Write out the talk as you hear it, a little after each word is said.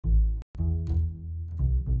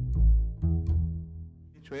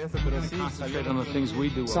Concentrate on the things we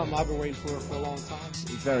do well. Something I've been waiting for a long time. It's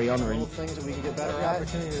very honoring. Little things that we can get better at. The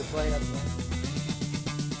opportunity to play at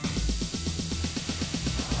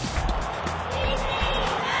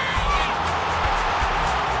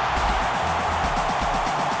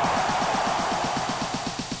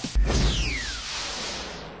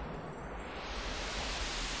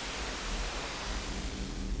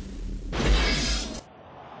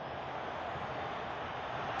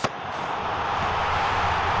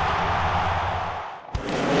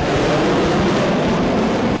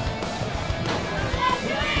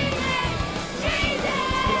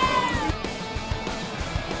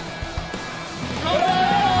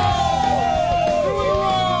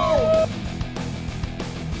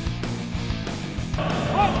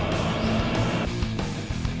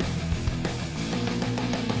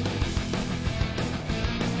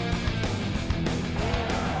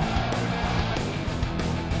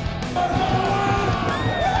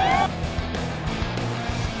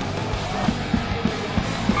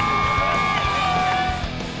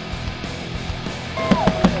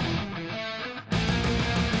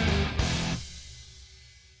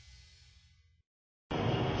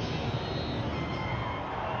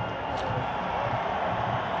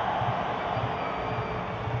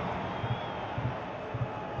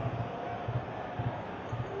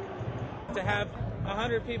To have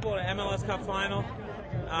 100 people at MLS Cup final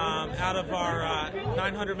out of our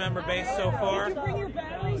 900-member base so far,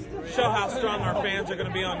 show how strong our fans are going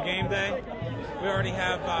to be on game day. We already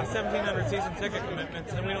have 1,700 season ticket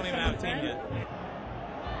commitments, and we don't even have a team yet.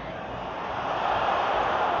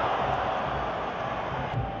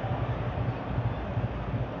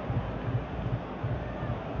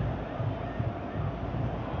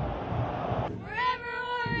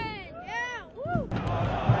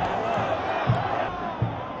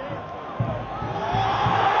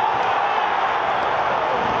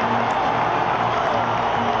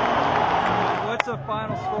 What's the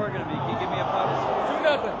final score going to be? Can you give me a final score?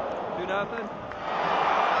 2-0. 2-0?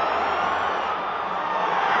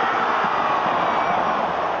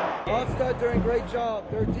 Onstad doing a great job.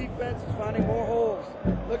 Their defense is finding more holes.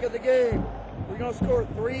 Look at the game. We're going to score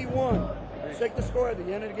 3-1. Check the score at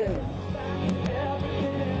the end of the game.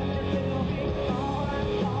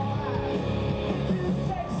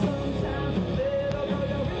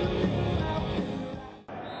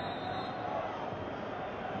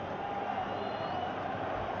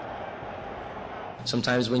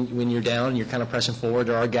 Sometimes when you're down, you're kind of pressing forward.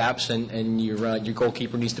 There are gaps, and your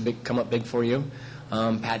goalkeeper needs to come up big for you.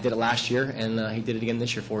 Pat did it last year, and he did it again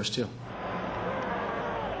this year for us too.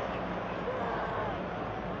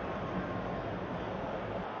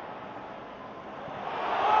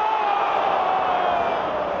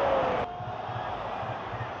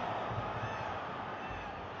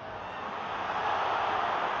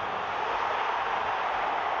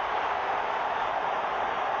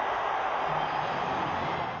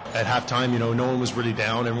 At halftime, no one was really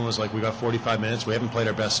down. Everyone was like, we got 45 minutes. We haven't played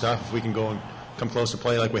our best stuff. If we can go and come close to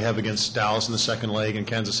play like we have against Dallas in the second leg and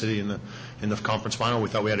Kansas City in the conference final, we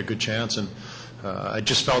thought we had a good chance. And I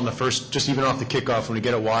just felt in the first, just even off the kickoff, when we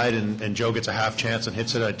get it wide and Joe gets a half chance and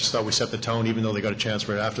hits it, I just thought we set the tone, even though they got a chance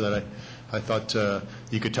right after that. I thought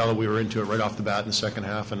you could tell that we were into it right off the bat in the second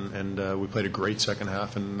half, and we played a great second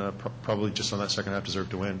half, and probably just on that second half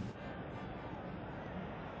deserved to win.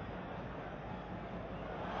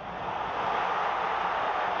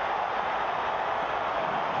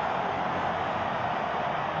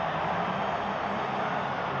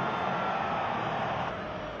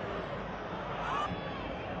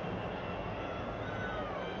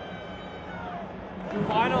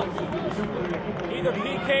 Final, either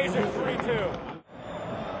PKs or 3-2.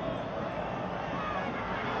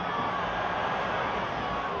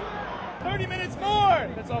 "30 minutes more!"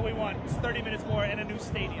 That's all we want. It's 30 minutes more and a new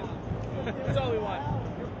stadium. That's all we want.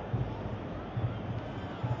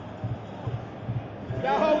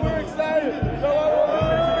 Now we're excited. You know what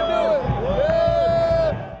we're doing. Yeah.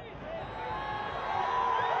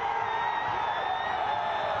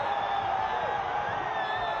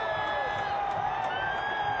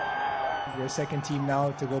 We're a second team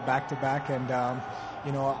now to go back-to-back, and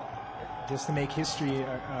just to make history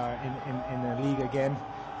in the league again,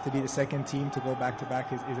 to be the second team to go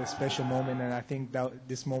back-to-back is a special moment, and I think that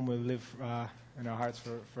this moment will live in our hearts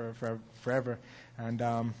for forever. And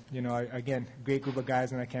again, great group of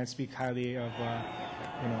guys, and I can't speak highly of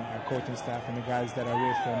our coaching staff and the guys that are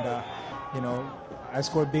with. And I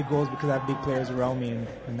score big goals because I have big players around me,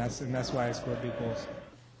 and that's why I score big goals.